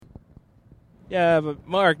Yeah, but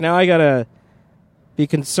Mark, now I gotta be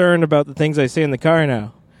concerned about the things I say in the car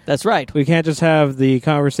now. That's right. We can't just have the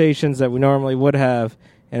conversations that we normally would have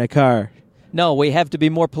in a car. No, we have to be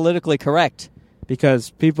more politically correct.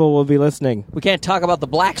 Because people will be listening. We can't talk about the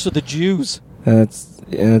blacks or the Jews. It's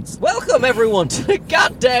Welcome, everyone, to the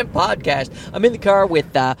goddamn podcast. I'm in the car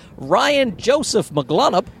with Ryan Joseph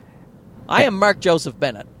McGlunup. I am Mark Joseph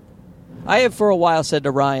Bennett. I have for a while said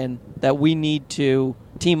to Ryan that we need to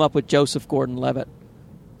team up with Joseph Gordon-Levitt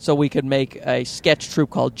so we could make a sketch troupe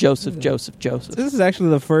called Joseph. This is actually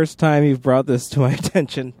the first time you've brought this to my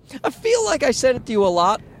attention. I feel like I said it to you a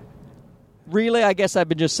lot. Really, I guess I've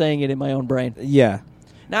been just saying it in my own brain. Yeah.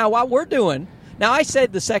 Now, what we're doing... Now, I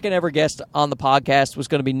said the second ever guest on the podcast was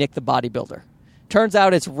going to be Nick the Bodybuilder. Turns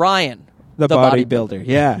out it's Ryan the Bodybuilder.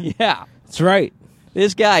 Yeah. Yeah. That's right.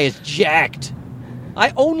 This guy is jacked.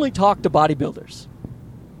 I only talk to bodybuilders.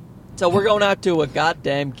 So we're going out to a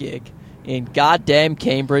goddamn gig in goddamn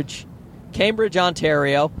Cambridge,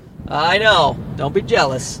 Ontario. I know. Don't be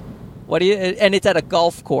jealous. And it's at a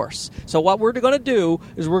golf course. So what we're going to do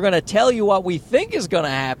is we're going to tell you what we think is going to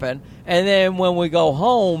happen, and then when we go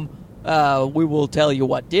home, we will tell you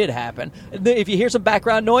what did happen. If you hear some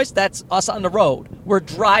background noise, that's us on the road. We're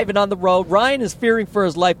driving on the road. Ryan is fearing for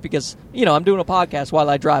his life because, I'm doing a podcast while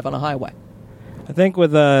I drive on a highway. I think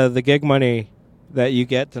with the gig money that you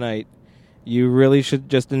get tonight, you really should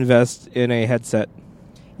just invest in a headset.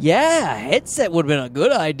 Yeah, a headset would have been a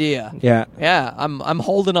good idea. Yeah. Yeah, I'm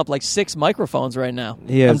holding up like 6 microphones right now.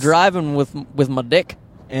 Yes. I'm driving with my dick.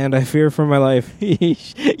 And I fear for my life. You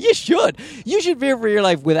should. You should fear for your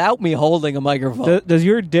life without me holding a microphone. Does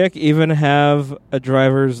your dick even have a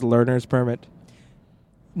driver's learner's permit?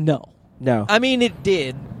 No. I mean, it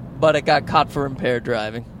did, but it got caught for impaired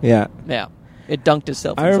driving. Yeah. Yeah. It dunked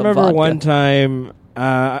itself in I some remember vodka. one time,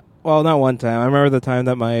 well, not one time. I remember the time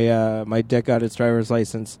that my dick got its driver's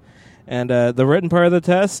license. And the written part of the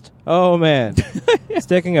test, oh, man.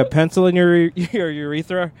 Sticking a pencil in your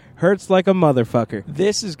urethra hurts like a motherfucker.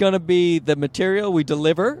 This is going to be the material we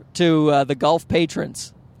deliver to the golf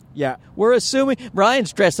patrons. Yeah. We're assuming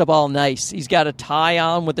Ryan's dressed up all nice. He's got a tie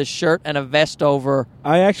on with a shirt and a vest over.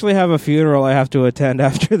 I actually have a funeral I have to attend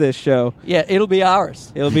after this show. Yeah, it'll be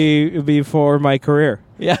ours. It'll be for my career.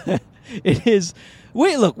 Yeah, it is.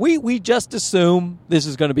 We just assume this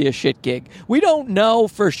is going to be a shit gig. We don't know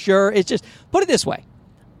for sure. It's just, put it this way.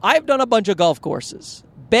 I've done a bunch of golf courses.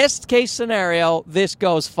 Best case scenario, this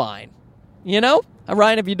goes fine.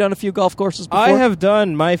 Ryan, have you done a few golf courses before? I have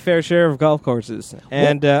done my fair share of golf courses.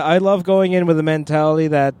 And I love going in with the mentality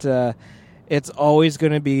that it's always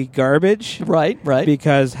going to be garbage. Right.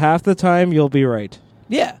 Because half the time you'll be right.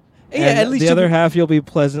 Yeah. And at least the other half you'll be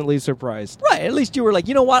pleasantly surprised. Right. At least you were like,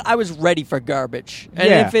 you know what? I was ready for garbage. And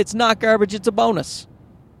if it's not garbage, it's a bonus.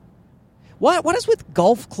 What is with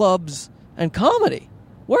golf clubs and comedy?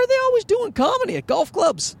 Why are they always doing comedy at golf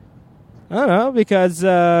clubs? I don't know, because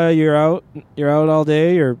you're out all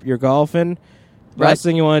day, you're golfing. Right. Last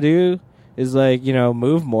thing you want to do is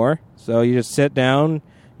move more. So you just sit down,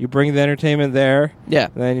 you bring the entertainment there. Yeah.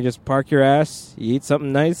 And then you just park your ass, you eat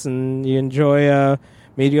something nice, and you enjoy a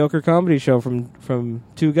mediocre comedy show from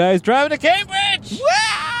two guys driving to Cambridge.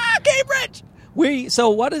 Wow, Cambridge.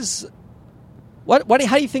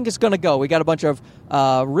 How do you think it's going to go? We got a bunch of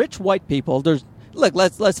rich white people.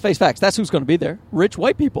 Let's face facts. That's who's going to be there. Rich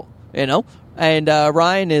white people. And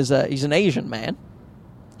Ryan he's an Asian man.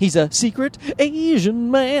 He's a secret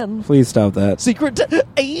Asian man. Please stop that. Secret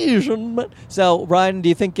Asian man. So, Ryan, do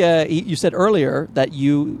you think you said earlier that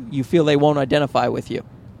you feel they won't identify with you?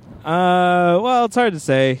 Well, it's hard to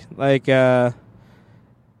say.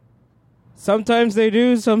 Sometimes they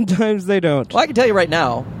do, sometimes they don't. Well, I can tell you right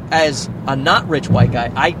now, as a not rich white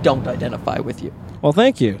guy, I don't identify with you. Well,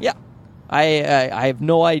 thank you. Yeah. I have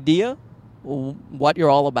no idea what you're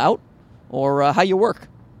all about or how you work.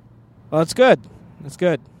 Well, that's good. That's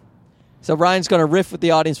good. So Ryan's going to riff with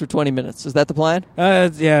the audience for 20 minutes. Is that the plan?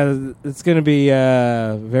 Yeah, it's going to be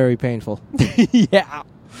very painful. Yeah.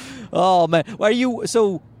 Oh, man.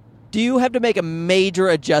 Do you have to make major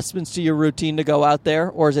adjustments to your routine to go out there,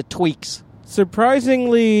 or is it tweaks?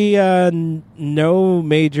 Surprisingly, no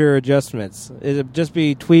major adjustments. It'll just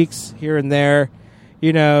be tweaks here and there.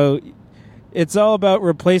 It's all about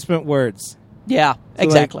replacement words. Yeah, so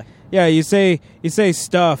exactly. You say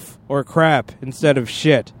stuff or crap instead of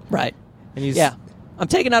shit. Right. And I'm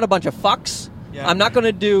taking out a bunch of fucks. Yeah. I'm not going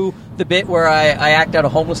to do the bit where I act out a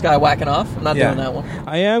homeless guy whacking off. I'm not doing that one.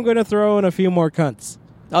 I am going to throw in a few more cunts.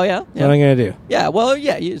 Oh, yeah? That's what I'm going to do. Yeah, well,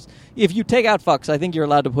 yeah. If you take out fucks, I think you're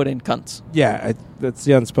allowed to put in cunts. Yeah, that's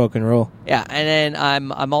the unspoken rule. Yeah, and then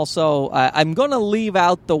I'm also I'm going to leave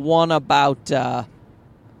out the one about the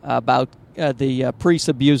priests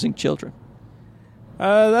abusing children.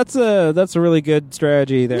 That's a really good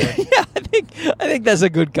strategy there. Yeah, I think that's a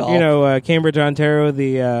good call. You know, Cambridge, Ontario,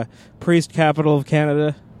 the priest capital of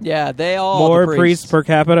Canada. Yeah, they all more the priests per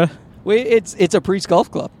capita. It's a priest golf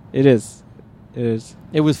club. It is. It is.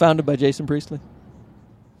 It was founded by Jason Priestley.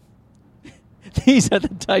 These are the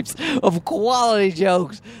types of quality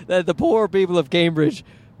jokes that the poor people of Cambridge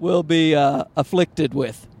will be afflicted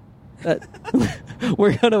with.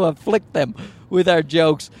 We're going to afflict them with our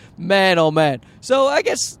jokes, man. Oh man! So I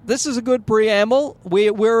guess this is a good preamble.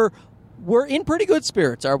 We're in pretty good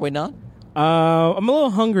spirits, are we not? I'm a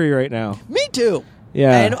little hungry right now. Me too.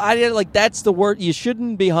 Yeah, and I like that's the word. You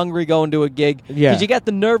shouldn't be hungry going to a gig. Yeah, because you get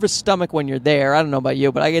the nervous stomach when you're there. I don't know about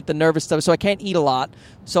you, but I get the nervous stomach, so I can't eat a lot.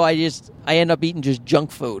 So I end up eating just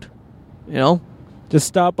junk food. You know, just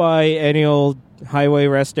stop by any old highway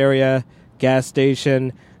rest area, gas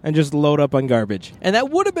station, and just load up on garbage. And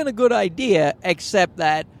that would have been a good idea, except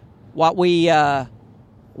that we're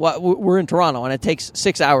in Toronto, and it takes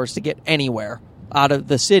 6 hours to get anywhere out of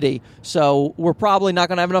the city. So we're probably not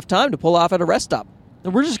going to have enough time to pull off at a rest stop.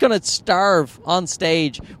 And we're just going to starve on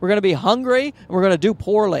stage. We're going to be hungry, and we're going to do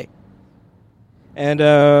poorly. And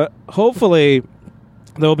hopefully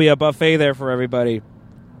there'll be a buffet there for everybody.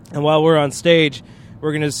 And while we're on stage,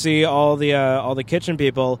 we're going to see all the kitchen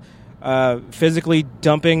people physically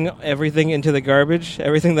dumping everything into the garbage,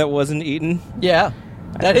 everything that wasn't eaten. Yeah.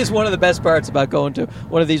 That is one of the best parts about going to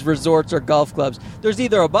one of these resorts or golf clubs. There's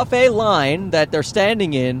either a buffet line that they're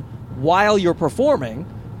standing in while you're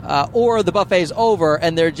performing, or the buffet's over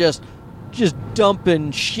and they're just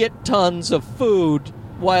dumping shit tons of food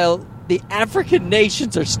while the African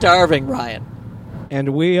nations are starving, Ryan. And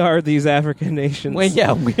we are these African nations. Well,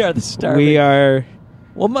 yeah, we are the starving. We are...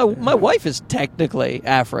 Well, my wife is technically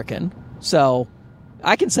African, so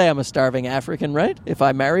I can say I'm a starving African, right? If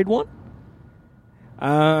I married one.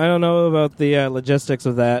 I don't know about the logistics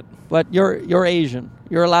of that. But you're Asian.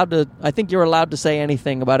 You're allowed to. I think you're allowed to say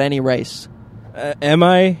anything about any race. Am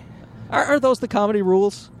I? Are those the comedy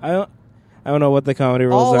rules? I don't know what the comedy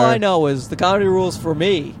rules are. All I know is the comedy rules for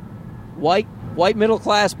me. White middle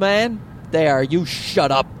class man. They are. You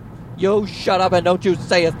shut up. You shut up and don't you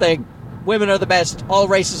say a thing. Women are the best. All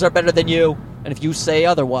races are better than you. And if you say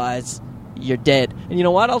otherwise, you're dead. And you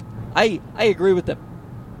know what? I agree with them.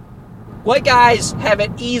 White guys have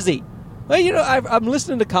it easy. Well, you know, I'm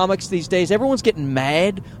listening to comics these days. Everyone's getting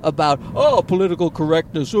mad about, political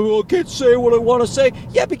correctness. Oh, I can't say what I want to say.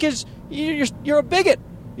 Yeah, because you're a bigot.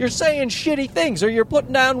 You're saying shitty things, or you're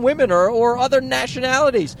putting down women or other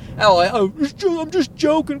nationalities. I'm just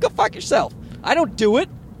joking. Go fuck yourself. I don't do it.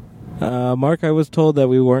 Mark, I was told that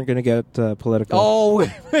we weren't going to get political. Oh,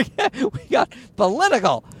 we got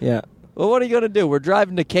political. Yeah. Well, what are you going to do? We're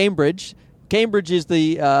driving to Cambridge. Cambridge is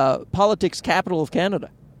the politics capital of Canada.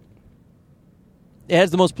 It has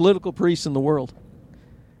the most political priests in the world.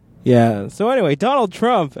 Yeah. So anyway, Donald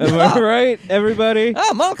Trump. Am I right, everybody?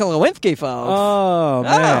 Oh, Monica Lewinsky, folks. Oh,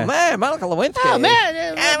 man. Oh, man. Monica Lewinsky. Oh,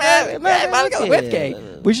 man. Monica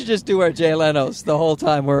Lewinsky. We should just do our Jay Leno's the whole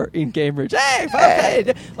time we're in Cambridge. Hey, folks,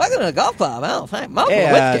 hey, welcome to the golf club. Oh, thank Monica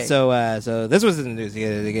Lewinsky. So this was in the news. You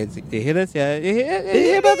hear this? Yeah. You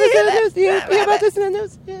hear about this in the news? You hear about this in the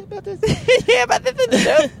news? You hear about this? You hear about this in the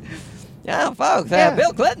news? Yeah, folks.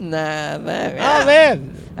 Bill Clinton. Oh,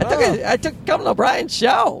 man. I took Conan O'Brien's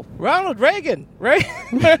show. Ronald Reagan, right?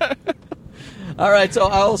 All right, so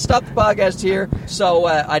I'll stop the podcast here so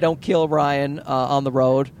I don't kill Ryan on the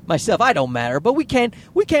road. Myself, I don't matter, but we can't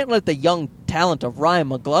let the young talent of Ryan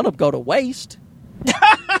McGlunham go to waste.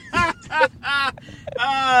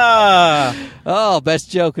 Oh, best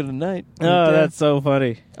joke of the night. Oh, that's so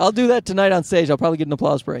funny. I'll do that tonight on stage. I'll probably get an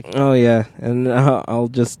applause break. Oh, yeah, and I'll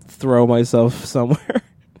just throw myself somewhere.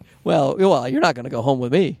 Well, you're not going to go home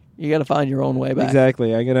with me. You got to find your own way back.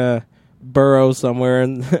 Exactly. I'm gonna burrow somewhere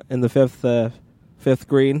in the fifth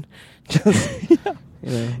green.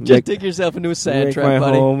 Just dig yourself into a sand trap, buddy. Make my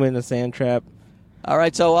buddy. home in a sand trap. All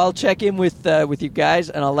right, so I'll check in with you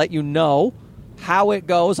guys, and I'll let you know how it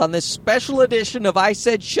goes on this special edition of I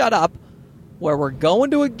Said Shut Up, where we're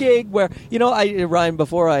going to a gig where Ryan.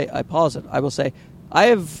 Before I pause it, I will say I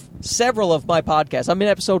have several of my podcasts. I'm in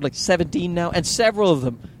episode 17 now, and several of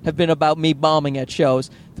them have been about me bombing at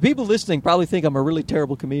shows. The people listening probably think I'm a really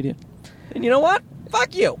terrible comedian. And you know what?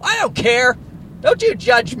 Fuck you. I don't care. Don't you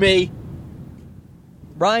judge me.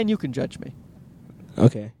 Brian, you can judge me.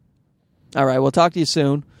 Okay. All right, we'll talk to you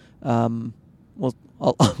soon. I'll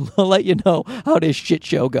I'll let you know how this shit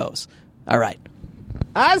show goes. All right.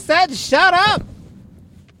 I said shut up!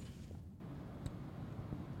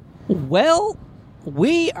 Well,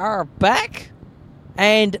 we are back,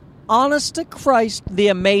 and honest to Christ, the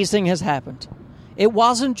amazing has happened. It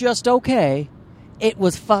wasn't just okay, it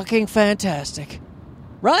was fucking fantastic.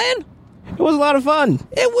 Ryan? It was a lot of fun.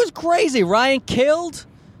 It was crazy. Ryan killed.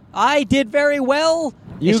 I did very well.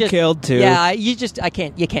 You killed too. Yeah, you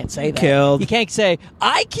can't say that. Killed. You can't say,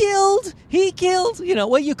 I killed, he killed.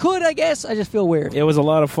 Well, you could, I guess. I just feel weird. It was a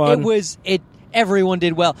lot of fun. Everyone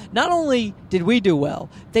did well. Not only did we do well,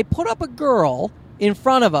 they put up a girl in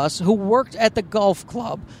front of us who worked at the golf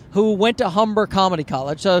club, who went to Humber Comedy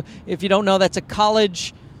College. So if you don't know, that's a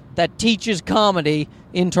college that teaches comedy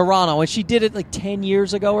in Toronto. And she did it like 10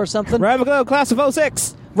 years ago or something. Ryan McGlow, class of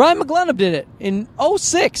 06. Ryan McGlennon did it in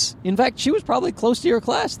 06. In fact, she was probably close to your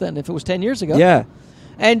class then if it was 10 years ago. Yeah.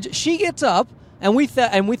 And she gets up. And we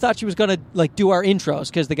thought she was going to do our intros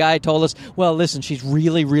because the guy told us, well, listen, she's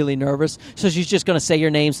really, really nervous, so she's just going to say your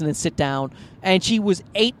names and then sit down. And she was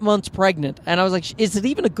 8 months pregnant, and I was like, is it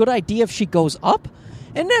even a good idea if she goes up?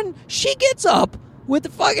 And then she gets up with the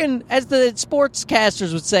fucking, as the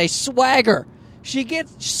sportscasters would say, swagger. She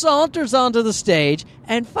saunters onto the stage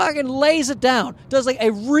and fucking lays it down. Does like a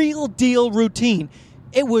real deal routine.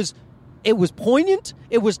 It was poignant.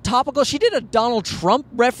 It was topical. She did a Donald Trump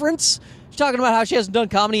reference. She's talking about how she hasn't done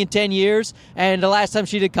comedy in 10 years, and the last time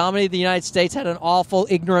she did comedy, the United States had an awful,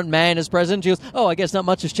 ignorant man as president. She goes, oh, I guess not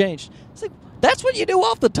much has changed. It's like, that's what you do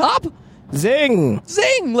off the top? Zing!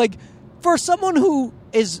 Zing! Like, for someone who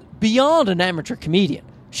is beyond an amateur comedian,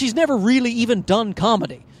 she's never really even done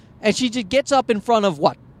comedy. And she just gets up in front of,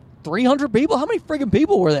 300 people? How many friggin'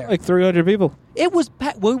 people were there? Like 300 people. It was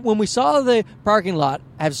when we saw the parking lot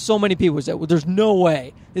have so many people. There's no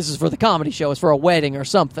way this is for the comedy show. It's for a wedding or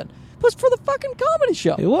something. It was for the fucking comedy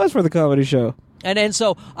show. It was for the comedy show. And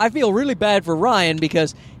so I feel really bad for Ryan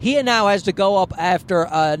because he now has to go up after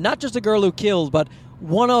not just a girl who killed, but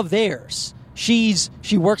one of theirs. She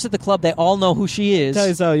works at the club. They all know who she is. Tell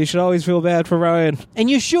you so, you should always feel bad for Ryan. And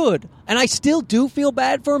you should. And I still do feel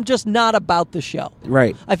bad for him, just not about the show.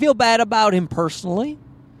 Right. I feel bad about him personally.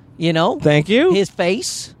 Thank you. His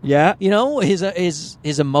face. Yeah.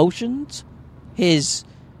 His emotions. His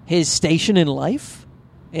station in life.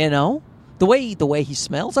 The way he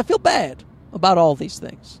smells. I feel bad about all these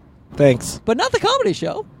things. Thanks. But not the comedy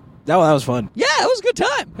show. That was fun. Yeah, it was a good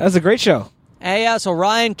time. That was a great show. And yeah, so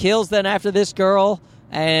Ryan kills then after this girl,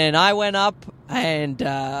 and I went up and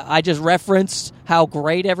I just referenced how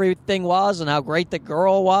great everything was and how great the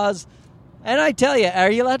girl was. And I tell you,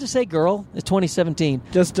 are you allowed to say girl? It's 2017.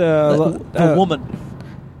 Just the woman.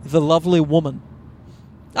 The lovely woman.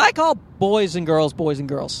 I call boys and girls.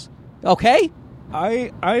 Okay?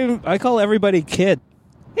 I call everybody kid.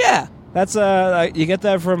 Yeah. That's you get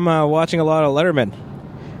that from watching a lot of Letterman.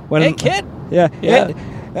 Hey, kid. Yeah. Yeah. Hey,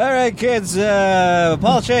 all right, kids.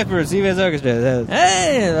 Paul Schaefer, CBS Orchestra.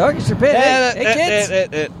 Hey, the orchestra pit. Hey,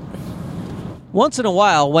 kids. Once in a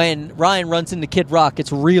while, when Ryan runs into Kid Rock,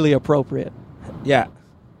 it's really appropriate. Yeah.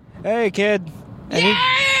 Hey, kid. And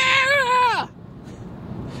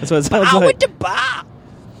that's what it sounds like. With the bar.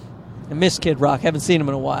 I miss Kid Rock. Haven't seen him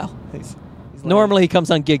in a while. He's Normally, he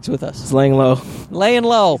comes on gigs with us. He's laying low. Laying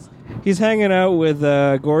low. He's hanging out with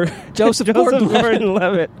Joseph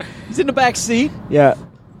Gordon-Levitt. He's in the back seat. Yeah.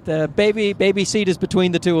 The baby seat is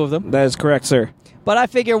between the two of them. That is correct, sir. But I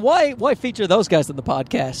figure, why feature those guys in the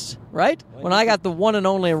podcast, right? When I got the one and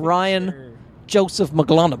only Ryan Joseph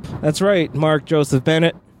McGlunnup. That's right, Mark Joseph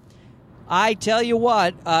Bennett. I tell you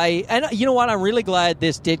what, and you know what? I'm really glad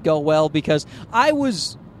this did go well because I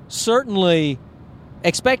was certainly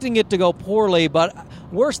expecting it to go poorly, but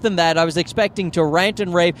worse than that, I was expecting to rant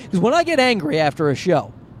and rave. Because when I get angry after a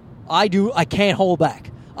show, I can't hold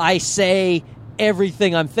back. I say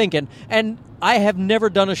everything I'm thinking. And I have never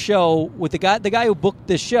done a show with the guy who booked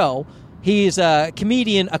this show. He's a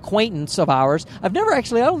comedian acquaintance of ours. I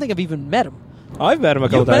don't think I've even met him. I've met him a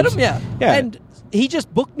couple times. You've met him? Yeah. And he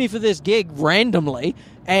just booked me for this gig randomly,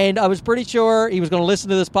 and I was pretty sure he was going to listen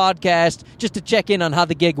to this podcast just to check in on how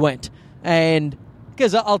the gig went. And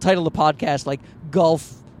because I'll title the podcast like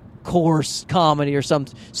Golf Course Comedy or some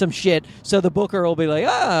shit, so the booker will be like,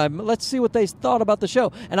 let's see what they thought about the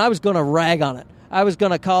show. And I was going to rag on it. I was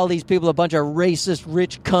going to call these people a bunch of racist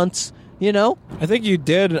rich cunts, you know? I think you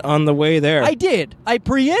did on the way there. I did. I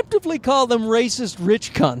preemptively called them racist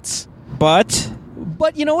rich cunts. But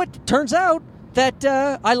you know what? Turns out that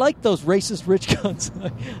I like those racist rich cunts.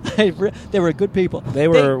 They were good people. They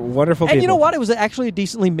were wonderful people. And you know what? It was actually a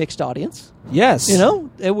decently mixed audience. Yes. You know?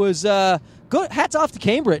 It was good. Hats off to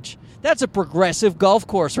Cambridge. That's a progressive golf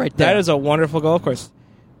course right there. That is a wonderful golf course.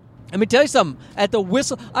 Let me tell you something. At the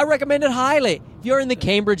Whistle, I recommend it highly. If you're in the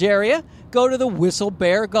Cambridge area, go to the Whistle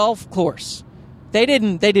Bear Golf Course. They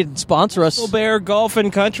didn't sponsor us. Whistle Bear Golf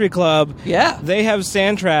and Country Club. Yeah. They have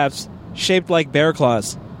sand traps shaped like bear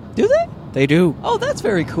claws. Do they? They do. Oh, that's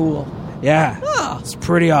very cool. Yeah. Ah. It's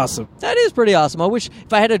pretty awesome. That is pretty awesome. I wish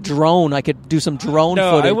if I had a drone, I could do some drone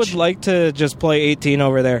footage. I would like to just play 18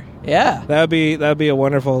 over there. Yeah. That'd be a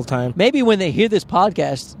wonderful time. Maybe when they hear this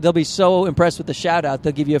podcast, they'll be so impressed with the shout-out,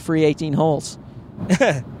 they'll give you a free 18 holes.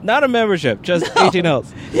 Not a membership, just 18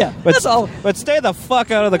 holes. Yeah, but, that's all. But stay the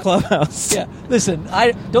fuck out of the clubhouse. Yeah, listen,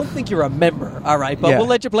 I don't think you're a member, all right? But Yeah. we'll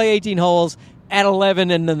let you play 18 holes at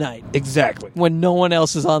 11 in the night Exactly. when no one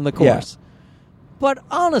else is on the course. But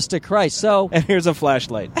honest to Christ, so And here's a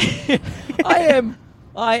flashlight. I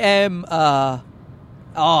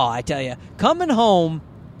tell you, coming home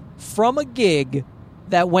from a gig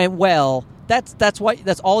that went well, that's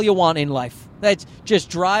all you want in life. That's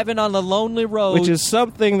just driving on the lonely road. Which is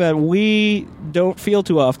something that we don't feel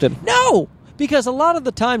too often. No, because a lot of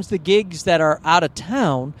the times the gigs that are out of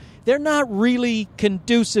town, they're not really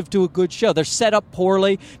conducive to a good show. They're set up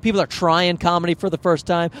poorly. People are trying comedy for the first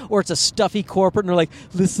time, or it's a stuffy corporate, and they're like,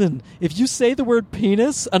 listen, if you say the word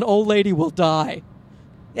penis, an old lady will die.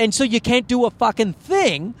 And so you can't do a fucking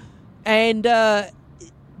thing. And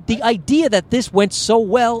the idea that this went so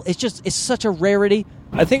well is such a rarity.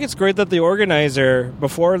 I think it's great that the organizer,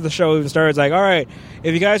 before the show even started, is like, all right,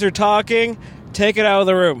 if you guys are talking, take it out of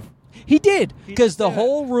the room. He did, because the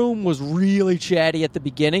whole room was really chatty at the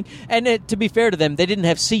beginning. And to be fair to them, they didn't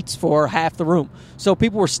have seats for half the room. So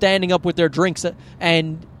people were standing up with their drinks,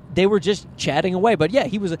 and they were just chatting away. But yeah,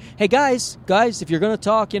 he was, hey, guys, if you're going to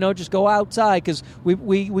talk, just go outside, because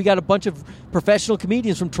we got a bunch of professional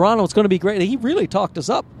comedians from Toronto. It's going to be great. He really talked us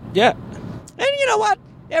up. Yeah. And you know what?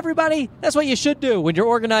 Everybody, that's what you should do when you're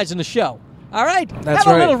organizing a show. All right? That's Have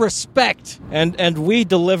a right. little respect. And we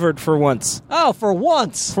delivered for once. Oh, for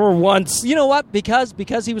once. For once. You know what? Because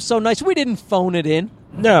he was so nice, we didn't phone it in.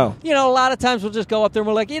 No. A lot of times we'll just go up there and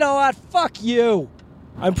we're like, you know what? Fuck you.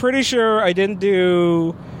 I'm pretty sure I didn't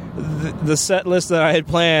do the set list that I had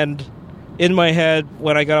planned in my head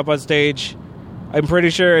when I got up on stage. I'm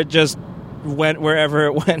pretty sure it just went wherever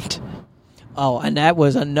it went. Oh, and that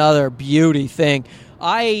was another beauty thing.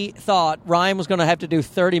 I thought Ryan was going to have to do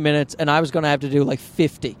 30 minutes and I was going to have to do like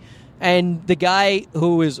 50. And the guy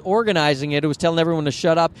who was organizing it, who was telling everyone to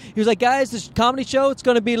shut up, he was like, guys, this comedy show, it's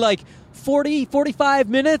going to be like 40, 45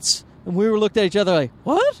 minutes. And we were looked at each other like,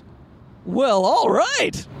 what? Well, all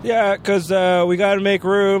right. Yeah, because we got to make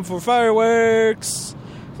room for fireworks.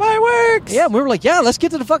 Fireworks! Yeah, and we were like, yeah, let's get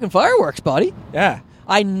to the fucking fireworks, buddy. Yeah.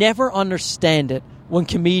 I never understand it when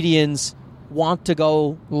comedians want to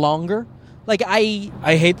go longer. Like I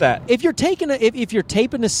hate that. If you're if you're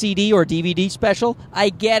taping a CD or DVD special, I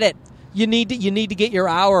get it. You need to get your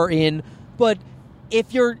hour in, but if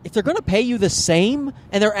they're going to pay you the same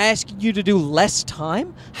and they're asking you to do less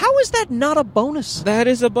time, how is that not a bonus? That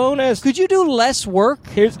is a bonus. Could you do less work?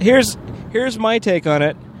 Here's my take on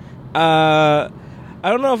it. I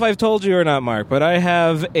don't know if I've told you or not, Mark, but I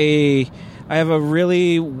have a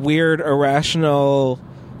really weird irrational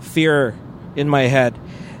fear in my head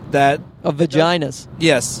that Of vaginas.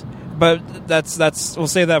 Yes, but that's we'll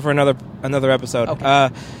save that for another episode. Okay.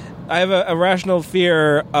 I have a rational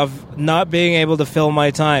fear of not being able to fill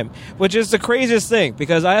my time, which is the craziest thing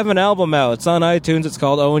because I have an album out. It's on iTunes. It's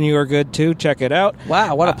called Oh, and You Are Good Too. Check it out.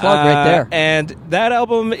 Wow, what a plug right there. And that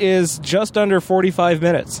album is just under 45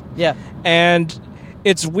 minutes. Yeah. And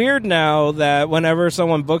it's weird now that whenever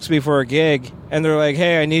someone books me for a gig and they're like,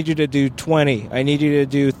 hey, I need you to do 20. I need you to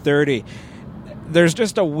do 30. There's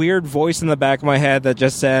just a weird voice in the back of my head that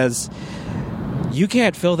just says, you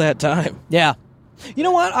can't fill that time. Yeah. You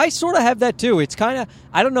know what? I sort of have that too. It's kind of,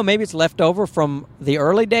 I don't know, maybe it's left over from the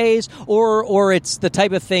early days or it's the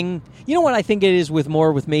type of thing. You know what I think it is with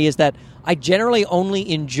me is that I generally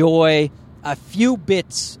only enjoy a few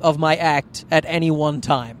bits of my act at any one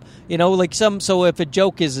time. So if a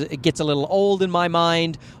joke it gets a little old in my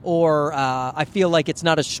mind or I feel like it's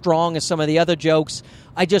not as strong as some of the other jokes,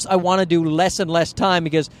 I want to do less and less time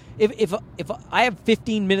because if I have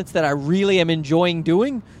 15 minutes that I really am enjoying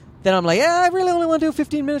doing, then I'm like, I really only want to do a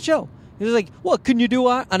 15-minute show. He's like, well, can you do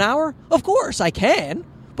an hour? Of course I can,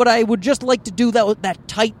 but I would just like to do that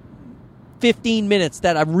tight 15 minutes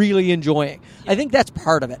that I'm really enjoying. I think that's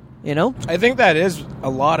part of it, I think that is a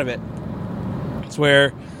lot of it. It's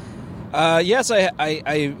where, yes,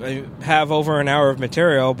 I have over an hour of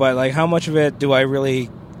material, but like how much of it do I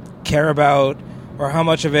really care about or how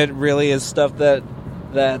much of it really is stuff that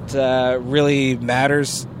really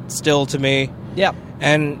matters still to me. Yeah.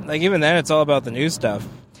 And like even then, it's all about the new stuff.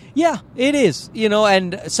 Yeah, it is.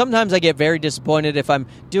 And sometimes I get very disappointed if I'm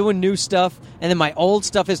doing new stuff and then my old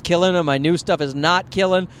stuff is killing and my new stuff is not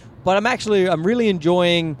killing. But I'm really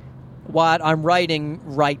enjoying what I'm writing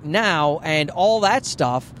right now, and all that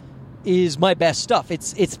stuff is my best stuff.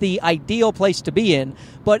 It's the ideal place to be in.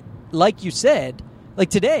 But like you said, like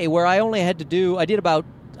today where I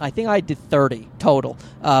did 30 total.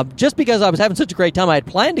 Just because I was having such a great time, I had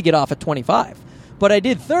planned to get off at 25. But I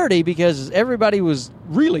did 30 because everybody was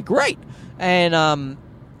really great. And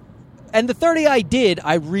the 30 I did,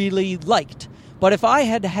 I really liked. But if I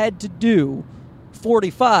had to do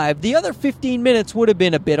 45, the other 15 minutes would have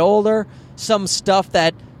been a bit older. Some stuff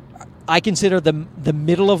that I consider the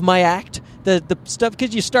middle of my act. The stuff,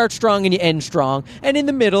 because you start strong and you end strong. And in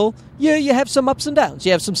the middle, you have some ups and downs.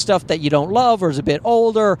 You have some stuff that you don't love or is a bit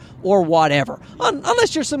older or whatever.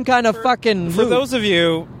 Unless you're some kind of fucking... For those of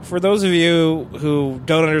you who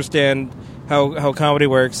don't understand how comedy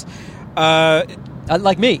works...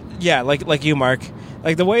 like me. Yeah, like you, Mark.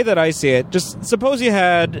 Like the way that I see it, just suppose you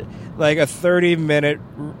had like a 30-minute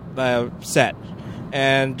set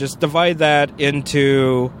and just divide that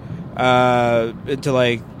into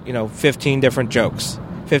like, 15 different jokes,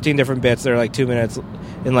 15 different bits that are like 2 minutes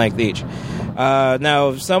in length each. Now,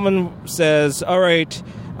 if someone says, all right,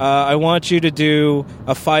 I want you to do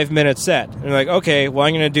a 5-minute set. And you're like, okay, well,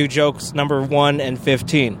 I'm going to do jokes number 1 and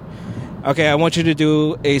 15. Okay, I want you to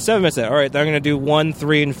do a 7-minute set. All right, then I'm going to do 1,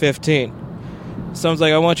 3, and 15. Someone's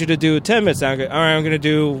like, I want you to do a 10-minute set. All right, I'm going to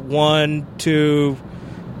do 1, 2,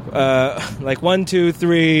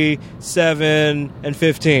 3, 7, and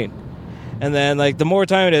 15. And then, like, the more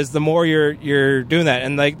time it is, the more you're doing that.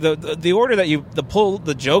 And, like, the order that you pull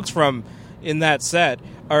the jokes from in that set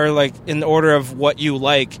are, like, in the order of what you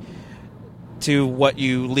like to what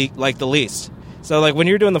you like the least. So, like, when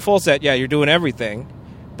you're doing the full set, yeah, you're doing everything.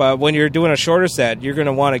 But when you're doing a shorter set, you're going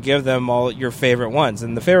to want to give them all your favorite ones.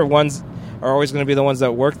 And the favorite ones are always going to be the ones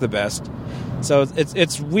that work the best. So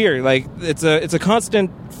it's weird. Like, it's a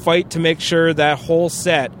constant fight to make sure that whole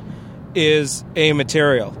set is a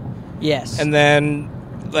material. Yes. And then,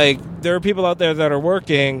 like, there are people out there that are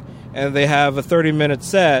working, and they have a 30-minute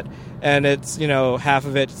set, and it's, half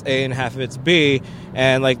of it's A and half of it's B,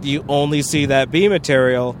 and, like, you only see that B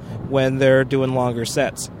material when they're doing longer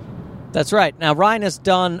sets. That's right. Now, Ryan has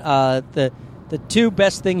done the two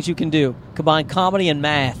best things you can do, combine comedy and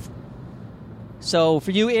math. So, for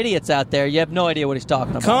you idiots out there, you have no idea what he's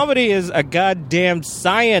talking about. Comedy is a goddamn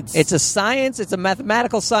science. It's a science. It's a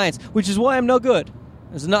mathematical science, which is why I'm no good.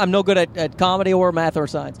 I'm no good at comedy or math or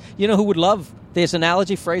science. You know who would love this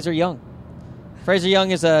analogy? Fraser Young. Fraser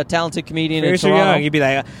Young is a talented comedian in Toronto. Young, you'd be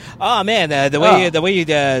like, oh, man, the way you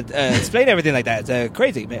explain everything like that, it's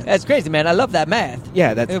crazy, man. That's crazy, man. I love that math.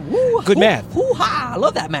 Yeah, that's good math. Hoo-ha! I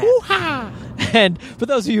love that math. Hoo-ha! And for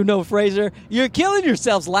those of you who know Fraser, you're killing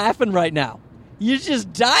yourselves laughing right now. You're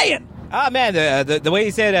just dying. Oh, man, the way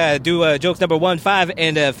you said do jokes number 1, 5,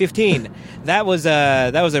 and 15, that was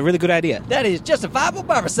a really good idea. That is justifiable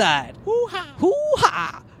barbicide. Hoo-ha!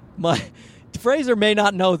 Hoo-ha! Fraser may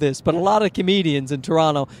not know this, but a lot of comedians in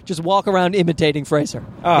Toronto just walk around imitating Fraser.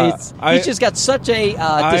 He's just got such a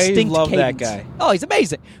distinct I love cadence. That guy. Oh, he's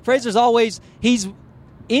amazing. Fraser's he's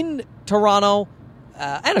in Toronto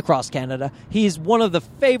and across Canada. He's one of the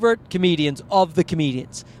favorite comedians of the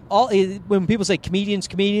comedians. When people say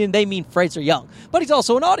comedian, they mean Fraser Young. But he's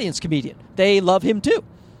also an audience comedian. They love him too.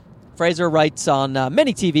 Fraser writes on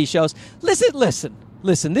many TV shows. Listen.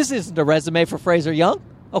 This isn't a resume for Fraser Young.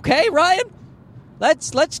 Okay, Ryan?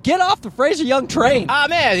 Let's get off the Fraser Young train. Oh,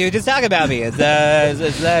 man, you just talking about me. It's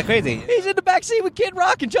crazy. He's in the backseat with Kid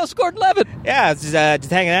Rock and Joseph Gordon-Levitt. Yeah, it's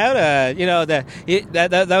just hanging out.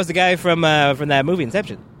 That was the guy from that movie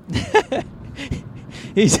Inception.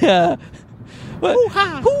 He's hoo-ha.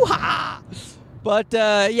 But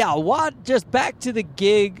just back to the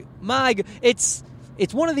gig. It's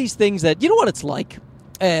one of these things that, you know what it's like.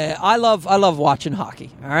 I love watching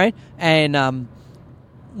hockey. All right, and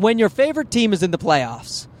when your favorite team is in the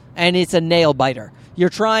playoffs and it's a nail biter, they're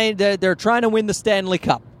trying to win the Stanley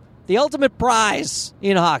Cup, the ultimate prize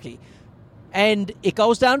in hockey, and it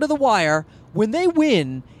goes down to the wire. When they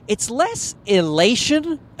win, it's less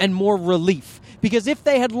elation and more relief, because if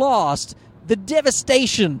they had lost, the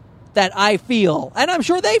devastation that I feel, and I'm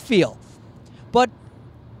sure they feel. But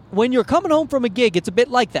when you're coming home from a gig, it's a bit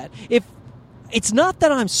like that. If it's not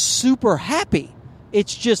that I'm super happy,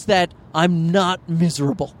 it's just that I'm not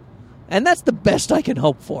miserable. And that's the best I can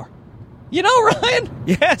hope for. You know, Ryan?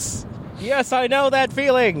 Yes, I know that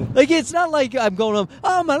feeling. Like, it's not like I'm going,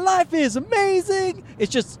 oh, my life is amazing.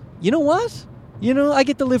 It's just, you know what? I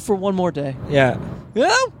get to live for one more day. Yeah.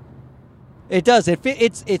 Yeah, it does.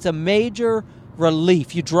 It's a major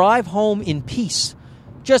relief. You drive home in peace.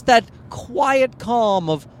 Just that quiet calm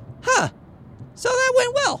of, so that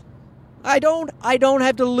went well. I don't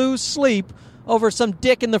have to lose sleep over some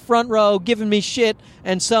dick in the front row giving me shit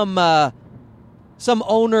and some owner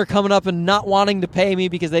coming up and not wanting to pay me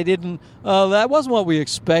because they didn't. That wasn't what we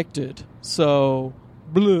expected. So,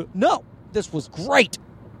 bleh. No, this was great.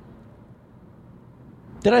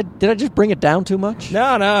 Did I just bring it down too much? No,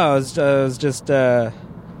 I was just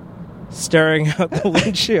staring out the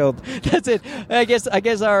windshield. That's it. I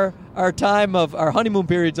guess our time of our honeymoon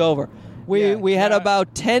period's over. We had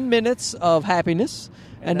about 10 minutes of happiness,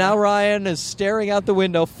 and now Ryan is staring out the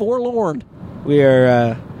window, forlorn. We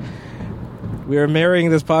are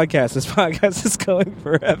marrying this podcast. This podcast is going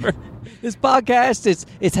forever. This podcast,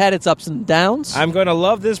 it's had its ups and downs. I'm going to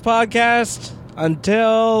love this podcast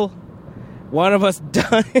until one of us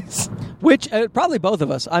dies. Which, probably both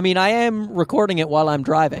of us. I mean, I am recording it while I'm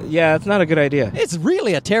driving. Yeah, it's not a good idea. It's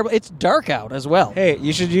really it's dark out as well. Hey,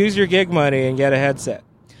 you should use your gig money and get a headset.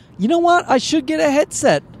 You know what? I should get a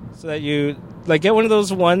headset. So that you, get one of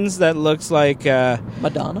those ones that looks like...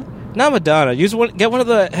 Madonna? Not Madonna. Get one of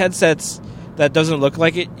the headsets that doesn't look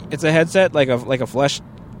like it. It's a headset, like a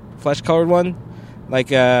flesh-colored one. Like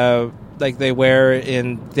they wear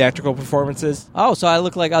in theatrical performances. Oh, so I'll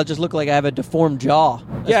just look like I have a deformed jaw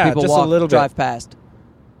as people just walk, a little drive bit. past.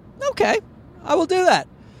 Okay, I will do that.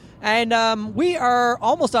 And we are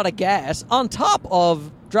almost out of gas, on top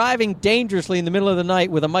of driving dangerously in the middle of the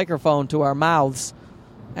night with a microphone to our mouths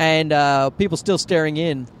and people still staring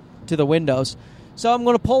in to the windows. So I'm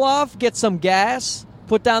going to pull off, get some gas,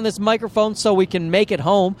 put down this microphone so we can make it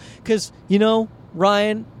home. Because,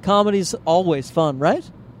 Ryan, comedy's always fun, right?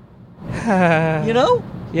 Yeah.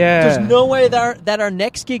 There's no way that our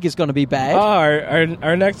next gig is going to be bad. Oh,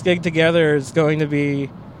 our next gig together is going to be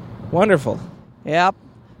wonderful. Yep.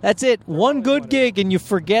 That's it. One good gig and you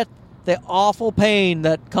forget the awful pain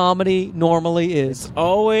that comedy normally is.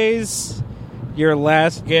 Always your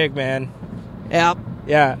last gig, man. Yep.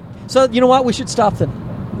 Yeah. So, you know what? We should stop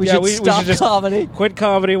then. We should stop just comedy. Quit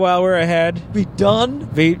comedy while we're ahead. Be done.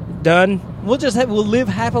 Be done. We'll live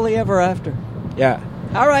happily ever after. Yeah.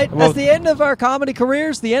 All right. That's the end of our comedy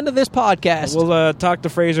careers, the end of this podcast. We'll talk to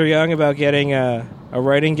Fraser Young about getting a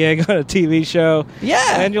writing gig on a TV show.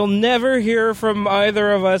 Yeah. And you'll never hear from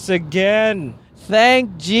either of us again.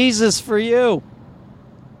 Thank Jesus for you.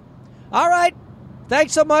 All right.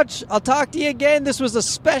 Thanks so much. I'll talk to you again. This was a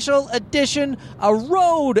special edition, a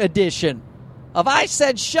road edition of I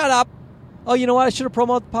Said Shut Up. Oh, you know what? I should have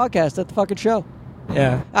promoted the podcast at the fucking show.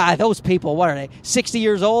 Yeah. Those people, what are they, 60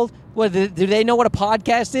 years old? What, do they know what a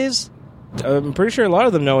podcast is? I'm pretty sure a lot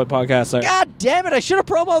of them know what podcasts are. God damn it, I should have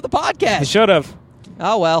promoted the podcast. I should have.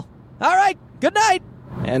 Oh, well. All right. Good night.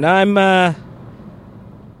 And I'm Ryan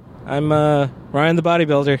the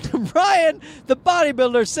bodybuilder. Ryan the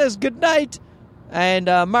bodybuilder says good night. And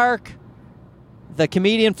Mark, the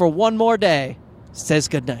comedian for one more day, says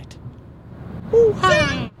good night.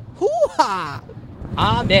 Hoo-ha! Hoo-ha!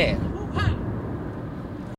 Amen.